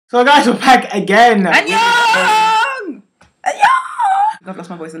So guys, we're back again. Annyeong! Annyeong! I've lost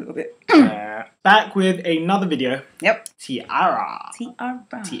my voice a little bit. Back with another video. Yep. T-ARA.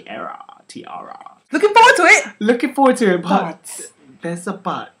 T-ARA. T-ARA. T-ARA. Looking forward to it. Looking forward to it, but there's a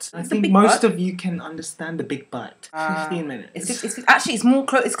but. I think most of you can understand the big but. 15 minutes. Actually, it's more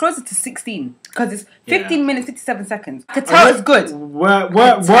it's closer to 16 because it's 15 minutes 57 seconds. I can tell it's good.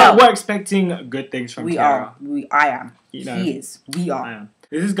 We're expecting good things from T-ARA. I am. You know, he is. We are. I am.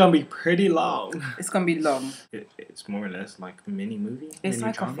 This is gonna be pretty long. It's gonna be long. It's more or less like a mini movie. It's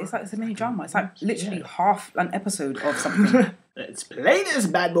like it's a mini drama. It's like literally half an episode of something. Let's play this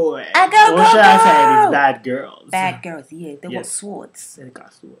bad boy. I go, or should I say these bad girls? Bad girls, yeah. They want swords. They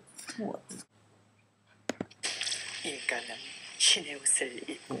got swords. Swords.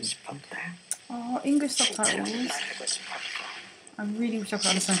 Oh, English subtitles. I really wish I could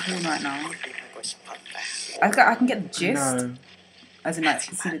understand Korean right now. I can get the gist. No. As in, like,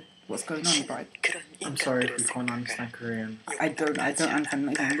 see what's going on, but I'm sorry if you can't understand Korean. I don't understand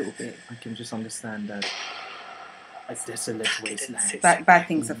not even a little bit. I can just understand that a desolate wasteland. Bad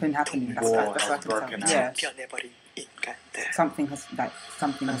things have been happening. That's War what I has can broken tell. Yeah. out. Something has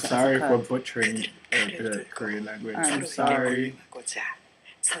I'm sorry for butchering the Korean language. I'm sorry. I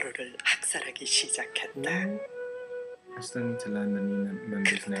still need to learn the new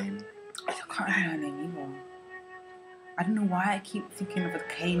member's name. I can't remember her name either. I don't know why I keep thinking of a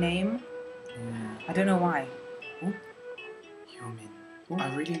K name. Yeah. I don't know why. Ooh. Hyomin.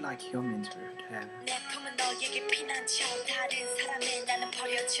 I really like Hyomin's red hair.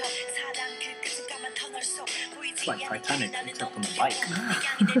 It's like Titanic, except on the bike.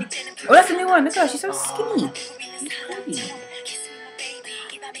 Oh, that's a new one. Look at her. She's so skinny.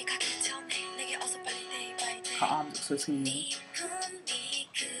 Her arms look so skinny.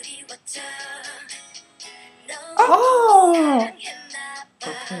 Oh!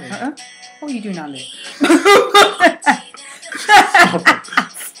 Okay. What are you doing down there?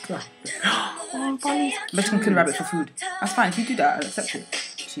 Let's kill rabbit for food. That's fine. If you do that, I'll accept it.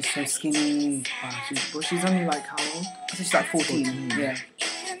 She's so skinny. Wow, she's only like how old? I think she's like 14. Yeah.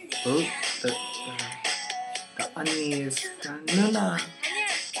 Oh, the onion is no.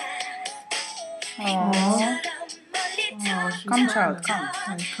 Aww. Come, child.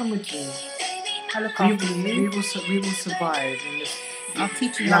 Come with me. I look after you. We will survive in this I'll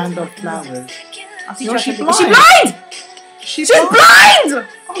teach you land of flowers. I'll teach No, you. she's Is she blind. blind? She's blind.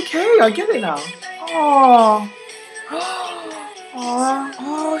 Okay, I get it now. Oh.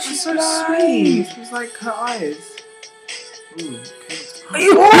 Oh, she's so sweet. She's like her eyes. Ooh.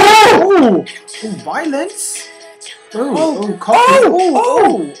 Oh, violence. Oh,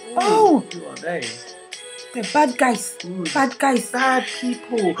 who are they? They're bad guys. Ooh. Bad guys. Bad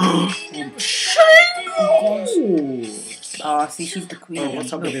people. Oh, see, she's the queen. Oh,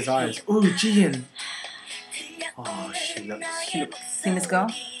 what's up with his eyes? Oh, Jian. Oh, she looks. See this girl?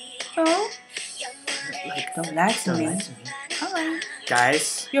 Oh. Like, Don't lie to me. Alright.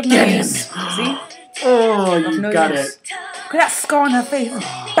 Guys. You have no use. See? Oh, you no got use. it. Look at that scar on her face.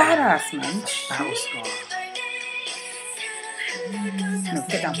 Badass, man. Battle scar. No,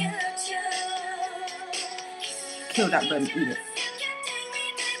 get down. Kill that bird and eat it.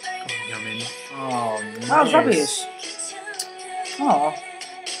 Oh, yummy. Oh, nice. Oh, rubbish. Oh.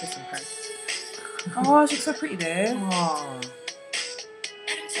 Oh, she looks so pretty there. Oh.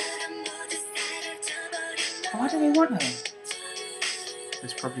 Why do they want her?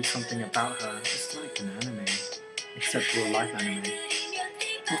 There's probably something about her. It's like an anime. Except real life anime.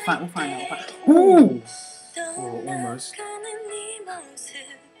 We'll find out. Ooh! Or almost.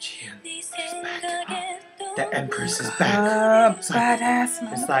 Jian, she's back. The Empress is back. It's like, badass,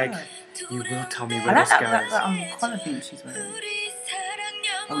 man. It's like, you will tell me I where like this that goes. collar thing she's wearing.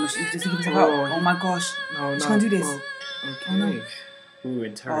 Oh, no, she's just giving herself out. Oh my gosh. No, She's gonna do this. Oh, okay. Oh, no. Ooh, Oh,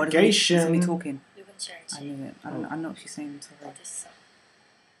 interrogation. there's me talking. I knew it. I know what she's saying to her.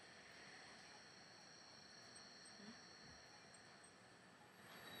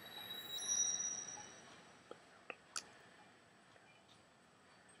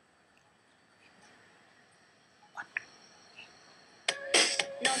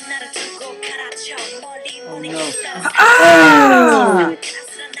 Oh no. Ah!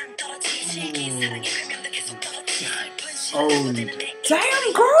 Oh.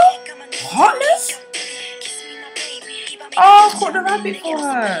 Damn, girl! Heartless? Oh, I caught the rabbit for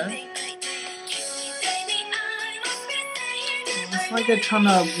her. It's like they're trying to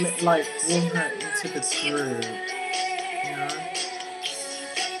like warm her into the group. You know?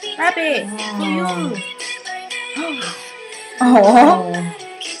 Rabbit, for you. Oh.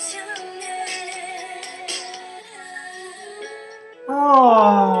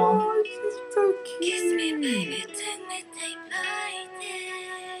 Oh.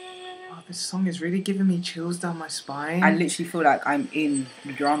 song is really giving me chills down my spine. I literally feel like I'm in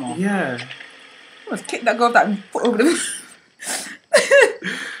the drama. Yeah. Let's kick that girl that foot over the.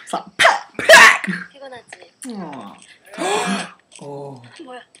 It's like pack, pack. Oh.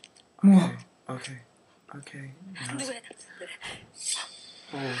 Okay. Nice.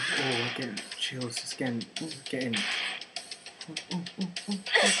 Oh, again, chills. It's getting.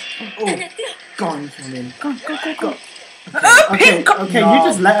 Oh, gone from in. Go. Okay, no. You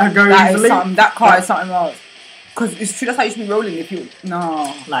just let her go easily. That car is something else. Because it's true, that's how you should be rolling if you...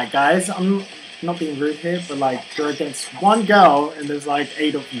 No. Like, guys, I'm not being rude here, but, like, you're against one girl and there's, like,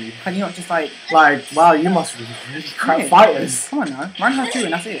 8 of you. Can you not just, like... Like, wow, you must be really crap fighters. Come on now. Run her too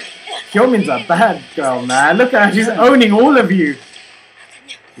and that's it. Hyomin's a bad girl, man. Look at her, she's owning all of you.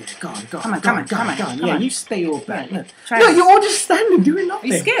 Yeah, go on. Come on. Yeah, you stay all back. No, you're all just standing doing nothing.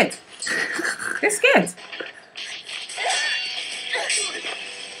 You're scared. They're scared.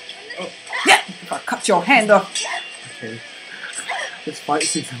 Yeah! If I cut your hand off. Okay. This fight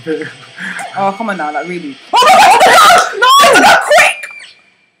seems a bit... Oh, come on now, like really. Oh no! No! Quick!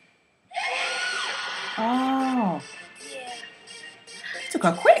 Oh. It took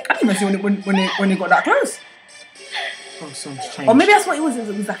her quick. I didn't even see when it got that close. Oh, songs changed. Or maybe that's what it was. It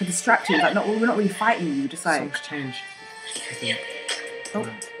was like a distraction. Like, no, we're not really fighting you. Just like... Songs changed, I think.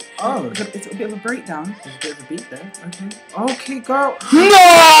 Oh, it's a bit of a breakdown. There's a bit of a beat there. Okay, girl.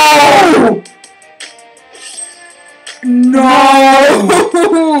 No!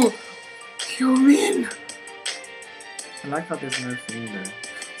 Hyomin! I like how there's no thing there.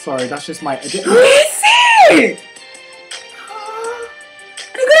 Sorry, that's just my edit. Who is it?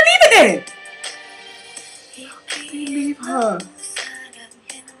 Are you gonna leave it there? Leave her.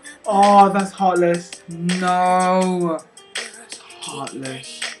 Oh, that's heartless. No. That's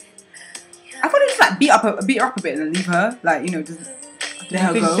heartless. I thought they'd just like beat her up a bit and then leave her. Like, you know, just let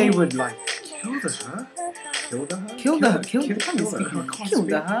her go. I think they would like kill her.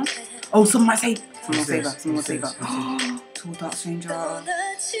 Oh, someone might say. Someone will save her. Tall dark stranger. Oh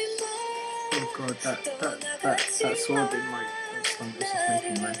god, that sword in my stomach is just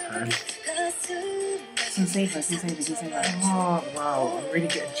making my turn. Some save her. Oh wow, I'm really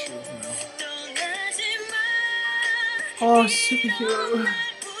getting chills now. Oh, superhero.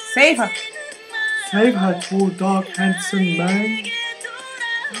 Save her. Save her, tall, dark, handsome man.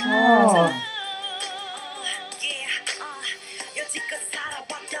 Oh.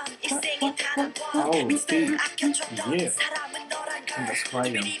 Oh, Steve. Yeah. And that's why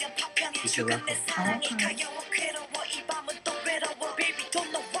he's a rapper.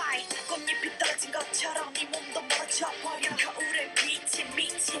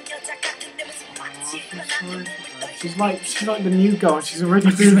 She's like the new girl. She's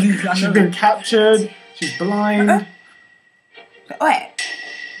already been captured. She's blind. Wait.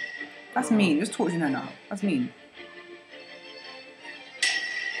 That's mean. Just torturing her now. That's mean.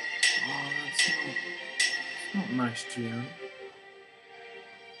 Oh, that's not nice, Gio.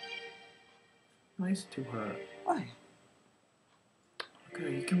 Nice to her. Why?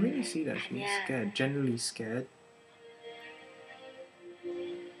 Okay, you can really see that she's scared. Generally scared.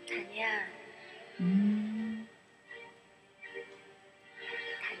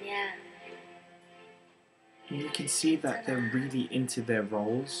 You can see that they're really into their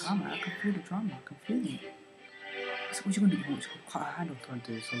roles. Drama, I can feel the drama. I can feel it. So what you gonna do? She's gonna cut her hand off. Can't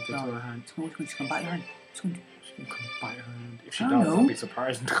do something to her hand. She's gonna bite your hand. She's gonna bite her hand. If she I does, know. I'll be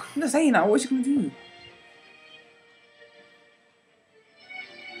surprised. I'm not saying that. What's she gonna do?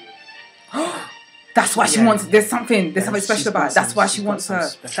 That's why she wants. There's something special about it. That's why she wants her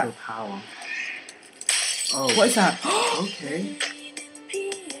special power. Oh, what is that? Okay.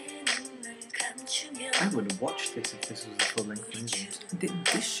 I would have watched this if this was a full-length movie.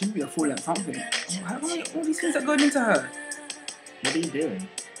 This should be a full-length something. How are all these things are going into her? What are you doing?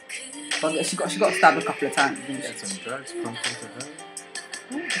 But she got stabbed a couple of times. Get some drugs pumped into her.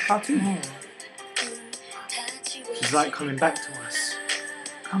 Oh, the cartoon. Oh. She's like coming back to us.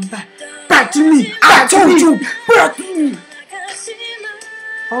 Come back. Back to me! I told you! Back to me!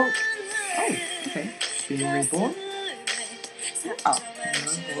 Oh, okay. Being reborn? Oh.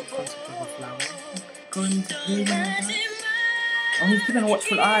 What concept of a flower? Going to be like that? Oh, he's giving a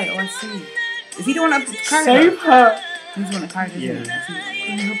watchful eye. Oh, I see. Is he the one that carried her? Save her! He's the one that carried her, isn't he?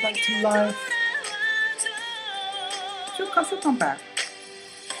 Bring her back to life. She'll come back.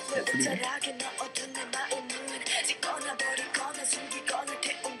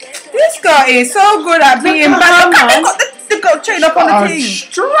 This guy is so good at being bad. Look at the girl chain up on the thing.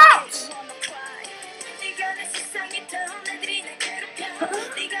 Strapped!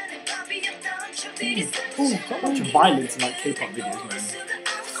 Ooh, So much violence in like K-pop videos, man.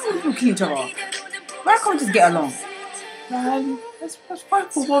 people kill each other? Why can't we just get along? Man, let's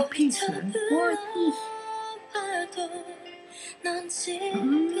fight for world peace, man. World peace. Why does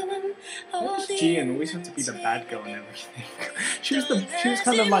Jian always have to be the bad girl and everything? she was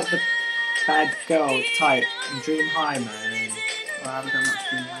kind of like the bad girl type in Dream High, man. Well, I haven't done much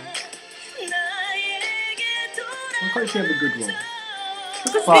Dream High. Why can't she have a good role?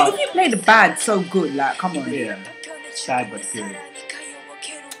 Because if you play the bad so good, like, come on. Yeah, bad but good.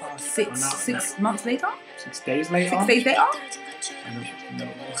 Oh, six months later? 6 days later? 6 days later? I don't know.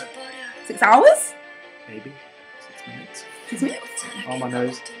 6 hours? Maybe. 6 minutes. 6 minutes? Oh, my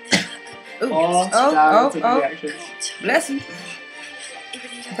nose. Ooh. Oh. Bless you.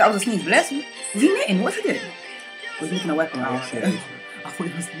 That was a sneeze. Bless you. Was he knitting? What's he doing? Was he making a weapon? Oh, shit. I thought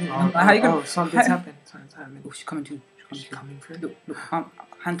he was knitting. How you going? Something's happened. Oh, she's coming too. She's coming through. Look, hand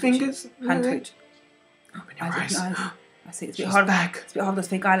twitch. Fingers. Hand twitch. Open your eyes. I see. It's a bit hard. It's a bit hard with those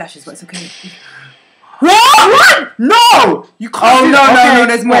fake eyelashes, but it's okay. What? No! You can't. Oh, no.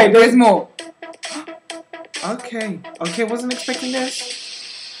 There's more. There's more. Okay. Wasn't expecting this.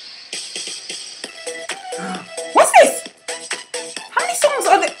 What's this? How many songs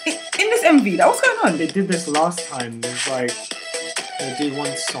are there in this MV? Like, what's going on? They did this last time. There's like they'll do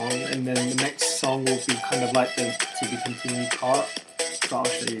one song and then the next song will be kind of like the to be continued part. So I'll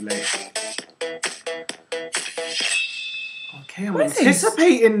show you later. Okay, I'm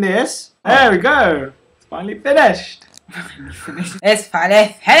anticipating this. There we go. It's finally finished. It's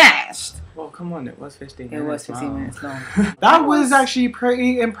finally finished. Well, come on, it was 15 minutes. It was 15 minutes long. That was actually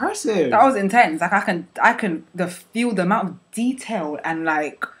pretty impressive. That was intense. Like I can feel the amount of detail and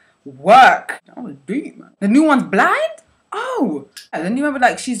like work. That was deep, man. The new one's blind? Oh. And then you remember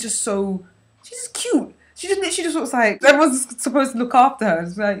like she's just cute. She just literally just looks like everyone's supposed to look after her.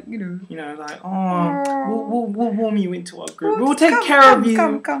 It's like, you know, like, we'll warm you into our group. We'll take care of you.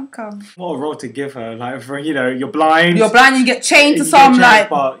 Come. What a role to give her. Like, for, you're blind. You're blind, you get chained to some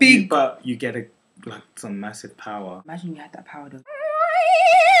like big... But you get some massive power. Imagine you had that power though.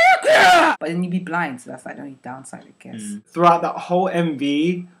 But then you'd be blind, so that's like the only downside, I guess. Throughout that whole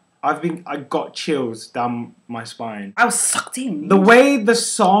MV, I got chills down my spine. I was sucked in. The way the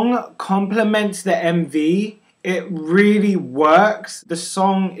song complements the MV, it really works. The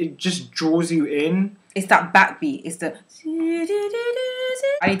song, it just draws you in. It's that backbeat. It's the...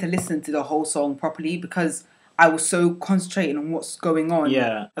 I need to listen to the whole song properly because I was so concentrating on what's going on.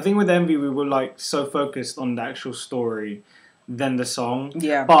 Yeah. I think with MV, we were like so focused on the actual story than the song.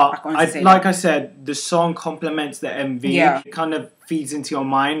 Yeah. But I said, the song complements the MV. Yeah. It kind of feeds into your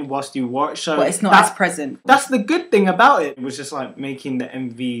mind whilst you watch. So but it's not as present. That's the good thing about it. It was just like making the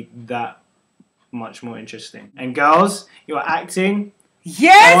MV that much more interesting. And girls, your acting...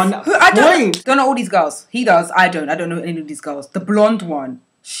 Yes! I don't know all these girls. He does. I don't know any of these girls. The blonde one,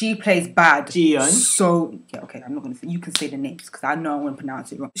 she plays bad. Jian. So, yeah, okay, I'm not going to say... You can say the names because I know I'm going to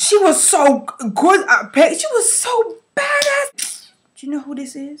pronounce it wrong. She was so good at play. She was so badass. Do you know who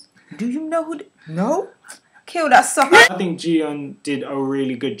this is? Do you know who... No? Kill that sucker. I think Jian did a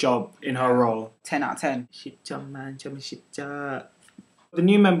really good job in her role. 10 out of 10. The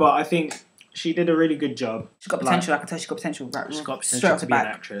new member, I think... She did a really good job. She's got potential. I can tell she's got potential. Right, she's got potential to be an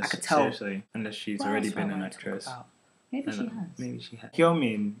actress. I could tell. Seriously, unless she's already been an actress. Maybe she has. Maybe she has.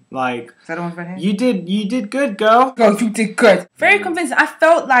 Hyomin, like, is that the one with red hair? You did good, girl. Girl, you did good. Very convincing. I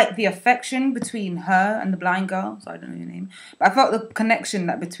felt like the affection between her and the blind girl. So I don't know your name, but I felt the connection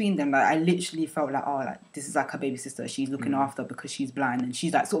like between them. Like I literally felt like, oh, like this is like her baby sister. She's looking after because she's blind, and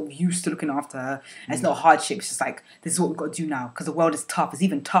she's like sort of used to looking after her. And it's not a hardship. It's just like this is what we've got to do now because the world is tough. It's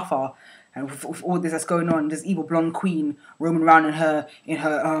even tougher. And with all this that's going on, this evil blonde queen roaming around in her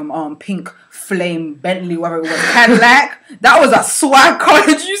pink flame Bentley, whatever it was, Cadillac. That was a swag car.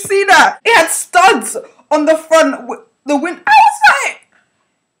 Did you see that? It had studs on the front, the window. I was like,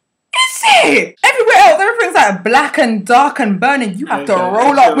 is it? Everywhere else, everything's like black and dark and burning. You have to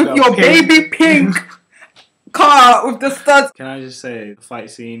roll up with your baby pink car with the studs. Can I just say, the fight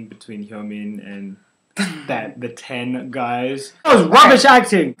scene between Hyomin and the 10 guys. That was rubbish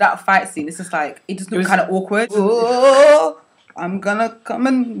acting. That fight scene, it's just like, it just looked kind of awkward. Oh, I'm gonna come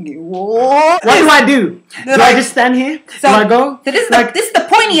and... Whoa. What do? Do I just stand here? So, do I go? So this is the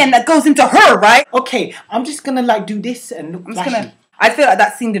pointy end that goes into her, right? Okay, I'm just gonna like do this and look flashy. I feel like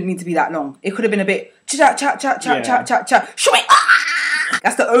that scene didn't need to be that long. It could have been a bit chat. Shoot me!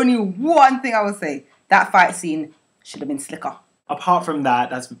 That's the only one thing I would say. That fight scene should have been slicker. Apart from that,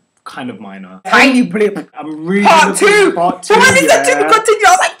 that's kind of minor. Tiny blip. I'm really Part 2. Part 2. So when he said to continue, I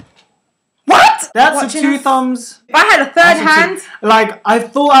was like, what? That's a 2 thumbs. If I had a third hand. Like, I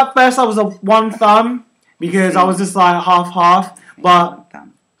thought at first I was a 1 thumb because I was just like half. But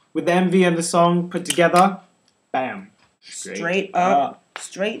with the MV and the song put together. Bam. Straight up.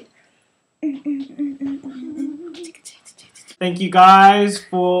 Straight. Thank you guys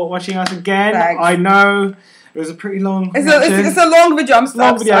for watching us again. Thanks. I know it was a pretty long It's a long video. I'm sorry.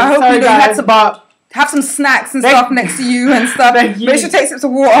 Long video. I hope Sorry, you guys, had to have some snacks and stuff next to you and stuff. Make sure you take sips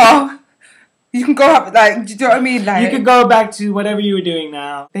of water. You can go up, like, do you know what I mean? Like, you can go back to whatever you were doing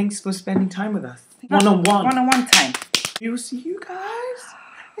now. Thanks for spending time with us. One-on-one. One-on-one time. We will see you guys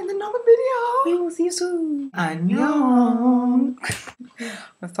in another video. We will see you soon. Annyeong.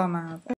 That's all, man.